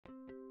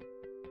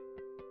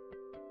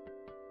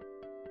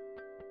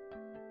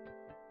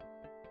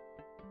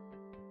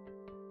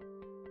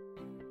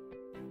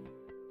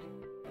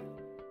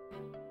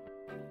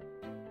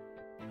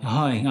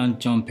Hi, I'm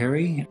John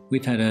Perry.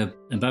 We've had an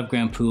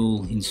above-ground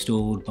pool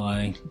installed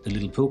by the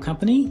Little Pool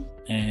Company,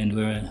 and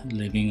we're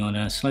living on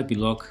a slopey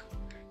lock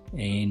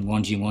in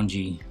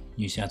Wangi,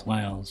 New South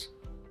Wales.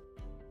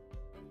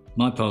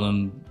 My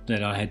problem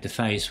that I had to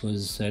face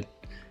was that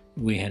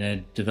we had a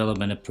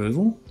development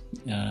approval.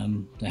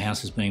 The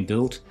house is being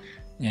built,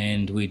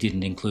 and we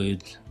didn't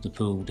include the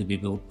pool to be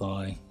built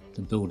by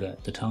the builder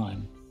at the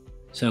time.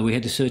 So we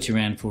had to search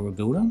around for a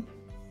builder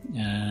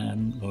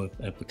or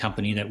a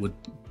company that would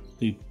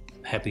be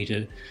happy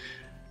to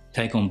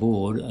take on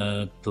board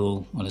a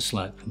pool on a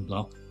slope and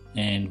block,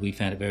 and we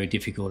found it very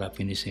difficult up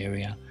in this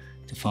area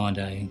to find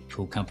a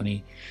pool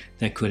company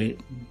that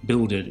could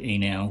build it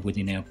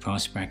within our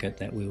price bracket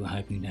that we were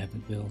hoping to have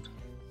it built.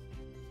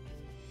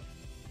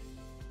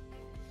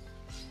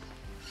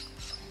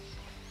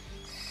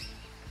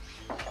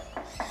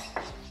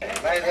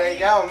 Mate, how you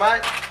going,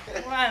 mate?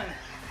 1,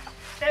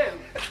 2.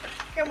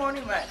 Good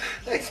morning, mate.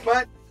 Thanks,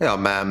 mate. Yeah,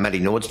 I'm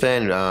Matty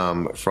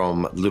Nordsvan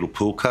from Little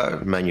Pool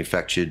Co,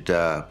 manufactured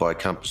by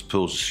Compass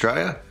Pools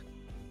Australia.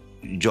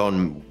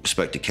 John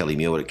spoke to Kelly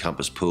Muir at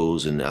Compass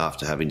Pools, and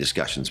after having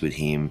discussions with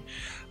him,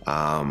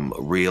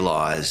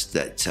 realised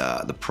that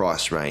the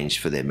price range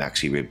for their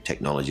maxi rib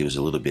technology was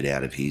a little bit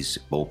out of his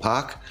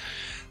ballpark,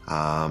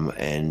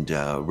 and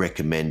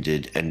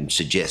recommended and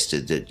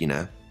suggested that, you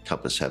know,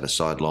 Compass have a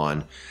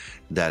sideline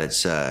that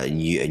it's a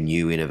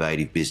new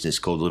innovative business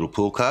called Little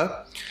Pool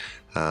Co,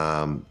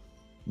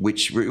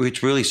 which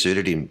really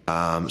suited him.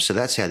 So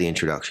that's how the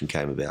introduction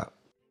came about.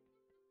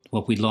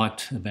 What we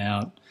liked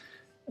about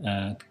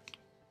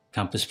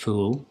Compass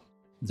Pool,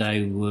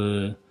 they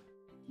were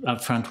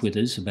upfront with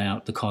us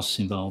about the costs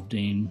involved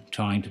in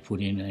trying to put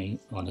in any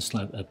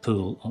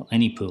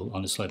pool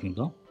on a sloping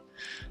block.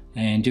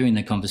 And during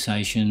the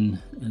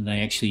conversation, they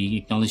actually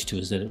acknowledged to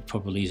us that it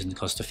probably isn't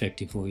cost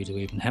effective for you to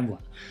even have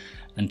one,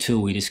 until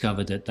we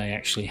discovered that they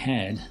actually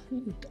had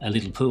a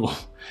little pool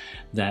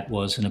that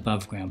was an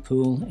above ground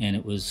pool, and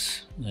it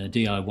was a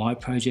DIY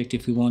project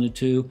if we wanted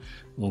to,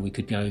 or we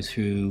could go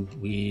through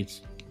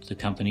with the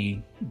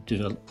company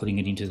putting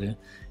it into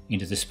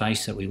the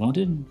space that we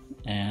wanted.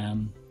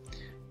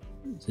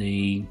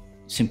 The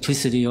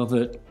simplicity of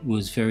it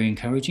was very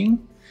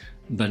encouraging,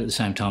 but at the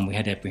same time we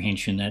had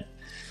apprehension that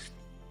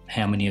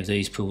how many of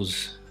these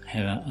pools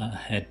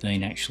had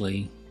been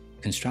actually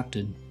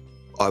constructed.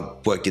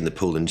 I've worked in the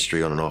pool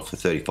industry on and off for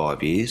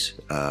 35 years.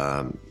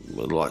 I'd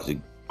like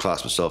to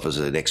class myself as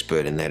an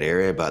expert in that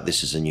area, but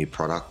this is a new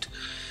product,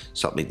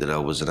 something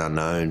that was an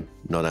unknown,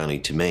 not only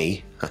to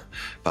me,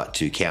 but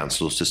to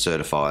councils, to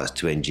certifiers,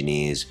 to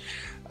engineers.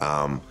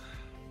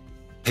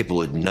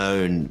 People had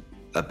known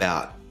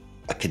about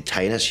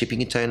a shipping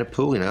container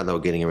pool. You know, they were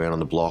getting around on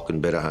the block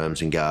and Better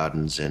Homes and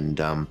Gardens,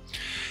 and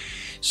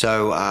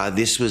so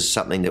this was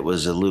something that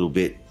was a little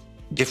bit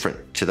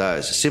different to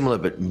those, similar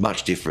but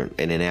much different,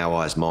 and in our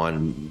eyes,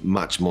 mind,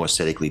 much more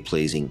aesthetically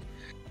pleasing.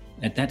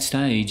 At that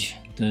stage,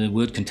 the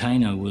word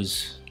container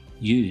was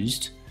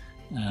used,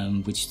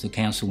 which the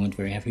council weren't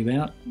very happy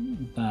about,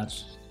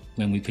 but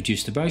when we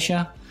produced the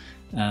brochure,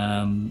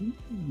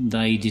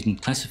 they didn't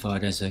classify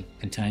it as a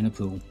container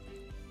pool.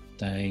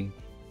 They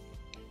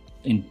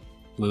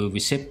were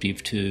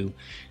receptive to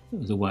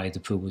the way the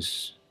pool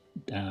was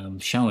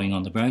showing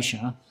on the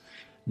brochure,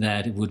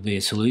 that it would be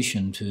a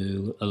solution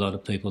to a lot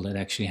of people that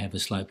actually have a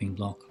sloping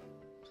block.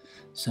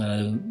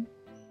 So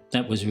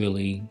that was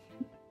really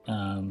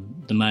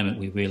the moment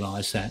we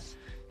realised that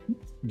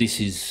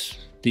this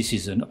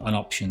is an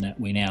option that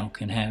we now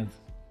can have.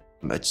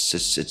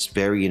 It's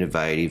very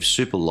innovative,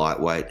 super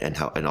lightweight,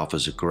 and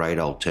offers a great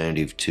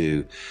alternative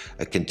to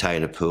a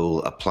container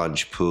pool, a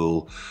plunge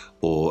pool,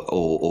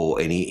 or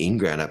any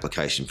in-ground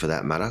application for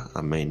that matter.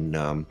 I mean,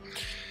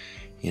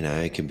 you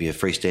know, it can be a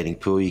freestanding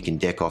pool, you can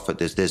deck off it.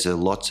 There's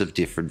lots of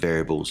different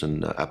variables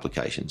and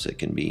applications that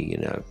can be, you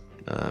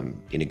know,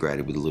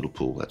 integrated with a little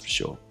pool, that's for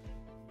sure.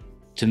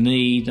 To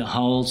me, the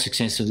whole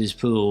success of this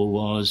pool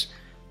was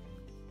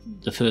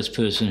the first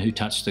person who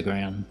touched the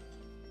ground.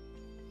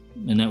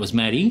 And that was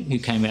Maddie, who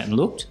came out and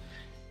looked.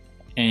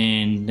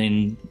 And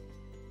then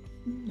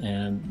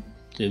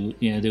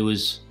there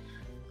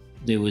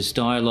was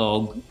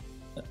dialogue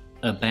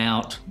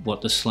about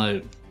what the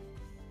slope,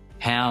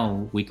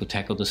 how we could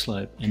tackle the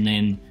slope, and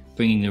then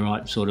bringing the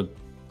right sort of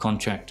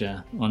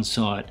contractor on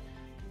site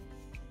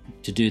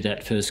to do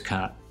that first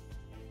cut.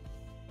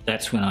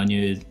 That's when I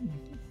knew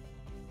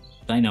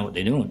they know what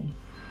they're doing.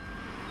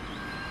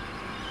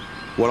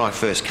 When I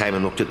first came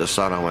and looked at the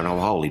site, I went, oh,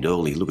 holy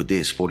dooly, look at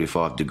this,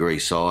 45-degree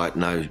site,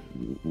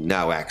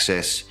 no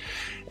access,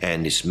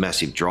 and this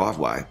massive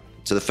driveway.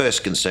 So the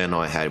first concern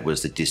I had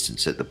was the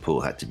distance that the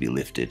pool had to be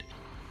lifted.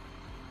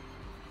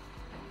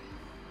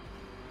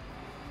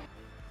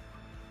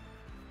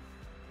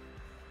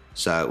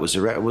 So it was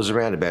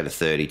around about a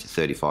 30 to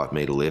 35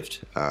 metre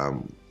lift.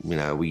 You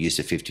know, we used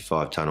a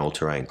 55-tonne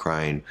all-terrain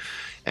crane,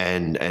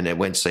 and it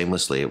went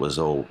seamlessly. It was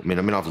all. I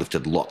mean, I've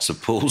lifted lots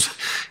of pools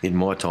in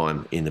my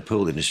time in the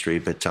pool industry,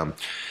 but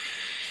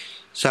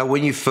So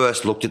when you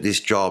first looked at this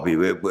job,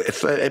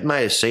 it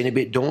may have seemed a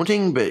bit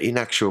daunting, but in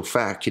actual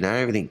fact, you know,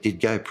 everything did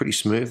go pretty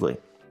smoothly.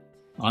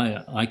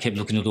 I kept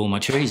looking at all my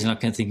trees and I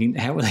kept thinking,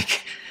 how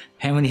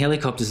many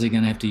helicopters are they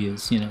going to have to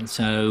use? You know,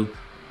 so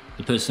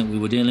the person that we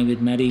were dealing with,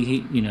 Matty,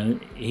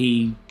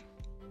 he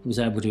was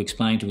able to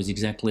explain to us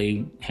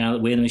exactly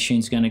where the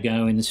machine's going to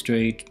go in the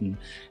street and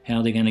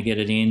how they're going to get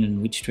it in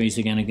and which trees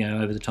they're going to go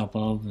over the top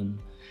of, and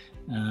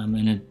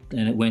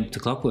it went to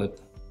clockwork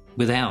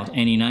without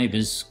any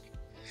neighbours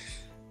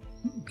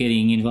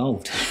getting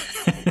involved.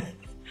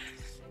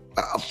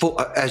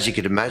 As you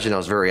could imagine, I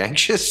was very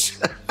anxious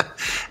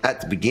at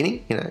the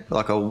beginning. You know,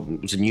 like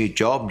it was a new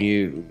job,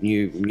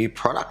 new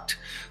product.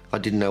 I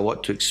didn't know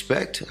what to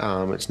expect.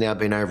 It's now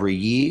been over a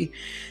year,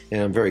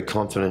 and I'm very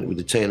confident with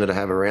the team that I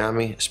have around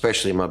me,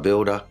 especially my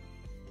builder.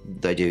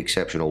 They do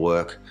exceptional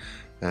work,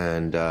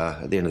 and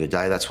at the end of the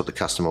day, that's what the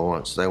customer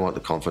wants. They want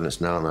the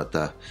confidence knowing that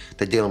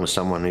they're dealing with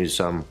someone who's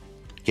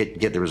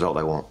get the result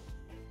they want.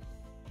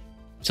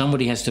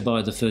 Somebody has to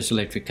buy the first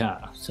electric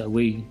car, so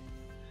we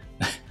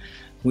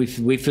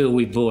feel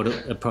we bought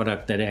a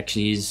product that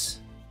actually is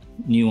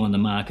new on the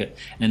market,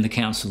 and the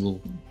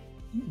council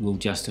will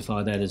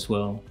justify that as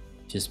well,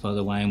 just by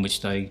the way in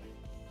which they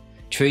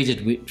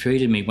treated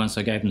me once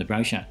I gave them the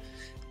brochure.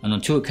 And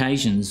on 2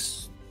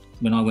 occasions,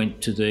 when I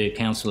went to the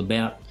council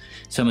about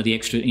some of the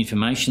extra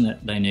information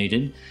that they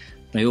needed,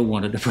 they all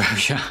wanted a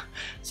brochure.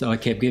 So I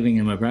kept giving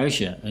them a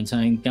brochure and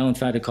saying, go and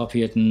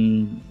photocopy it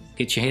and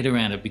get your head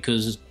around it,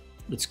 because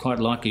it's quite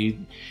likely,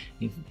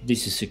 if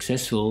this is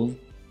successful,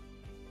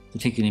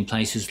 particularly in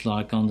places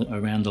like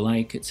around the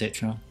lake,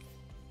 etc.,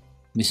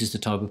 this is the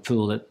type of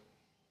pool that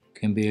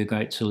can be a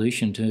great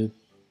solution to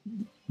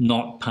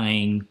not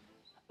paying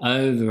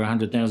over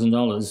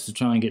 $100,000 to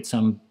try and get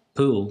some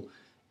pool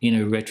in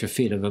a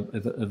retrofit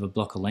of a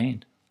block of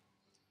land.